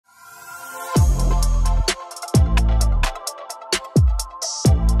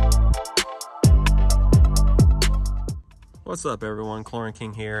What's up everyone, Chlorine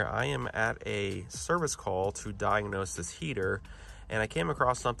King here. I am at a service call to diagnose this heater, and I came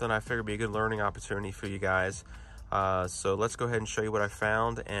across something I figured would be a good learning opportunity for you guys. So let's go ahead and show you what I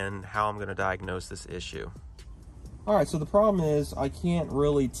found and how I'm going to diagnose this issue. Alright, so the problem is I can't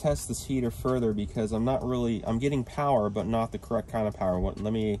really test this heater further because I'm getting power but not the correct kind of power.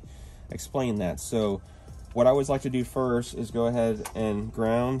 Let me explain that. So what I always like to do first is go ahead and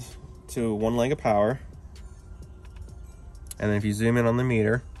ground to one leg of power. And then if you zoom in on the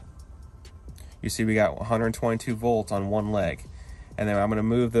meter, you see we got 122 volts on one leg. And then I'm going to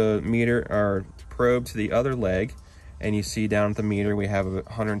move the meter or probe to the other leg, and you see down at the meter we have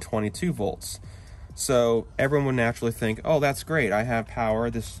 122 volts. So everyone would naturally think, oh, that's great, I have power,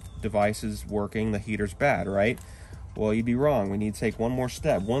 this device is working, the heater's bad, right? Well, you'd be wrong. We need to take one more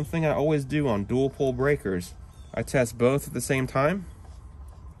step. One thing I always do on dual pole breakers, I test both at the same time.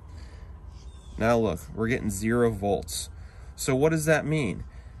 Now look, we're getting 0 volts. So what does that mean?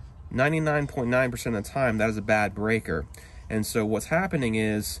 99.9% of the time, that is a bad breaker. And so what's happening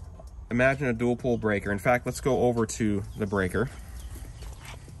is, imagine a dual pole breaker. In fact, let's go over to the breaker.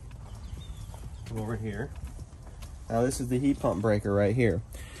 Come over here. Now this is the heat pump breaker right here.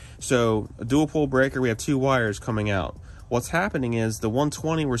 So a dual pole breaker, we have 2 wires coming out. What's happening is the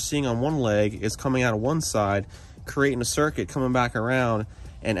 120 we're seeing on one leg is coming out of one side, creating a circuit coming back around,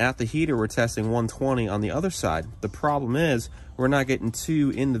 and at the heater we're testing 120 on the other side. The problem is we're not getting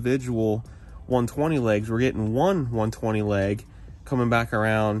 2 individual 120 legs, we're getting one 120 leg coming back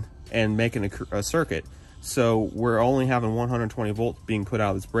around and making a circuit. So we're only having 120 volts being put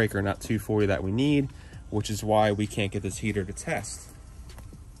out of this breaker, not 240 that we need, which is why we can't get this heater to test.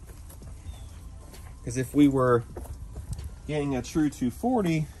 Because if we were getting a true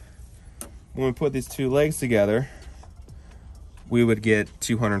 240, when we put these 2 legs together, we would get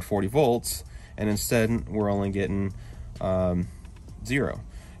 240 volts, and instead we're only getting 0.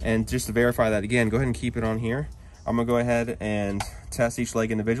 And just to verify that again, go ahead and keep it on here. I'm gonna go ahead and test each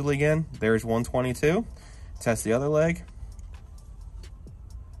leg individually again. There's 122. Test the other leg.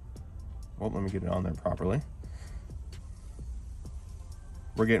 Well, let me get it on there properly.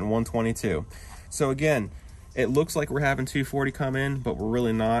 We're getting 122. So again, it looks like we're having 240 come in, but we're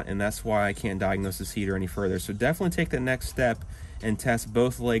really not, and that's why I can't diagnose this heater any further. So definitely take the next step and test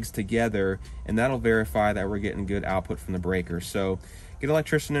both legs together, and that'll verify that we're getting good output from the breaker. So get an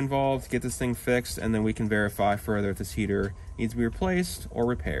electrician involved, get this thing fixed, and then we can verify further if this heater needs to be replaced or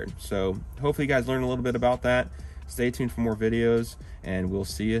repaired. So hopefully you guys learned a little bit about that. Stay tuned for more videos, and we'll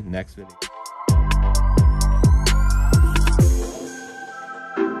see you next video.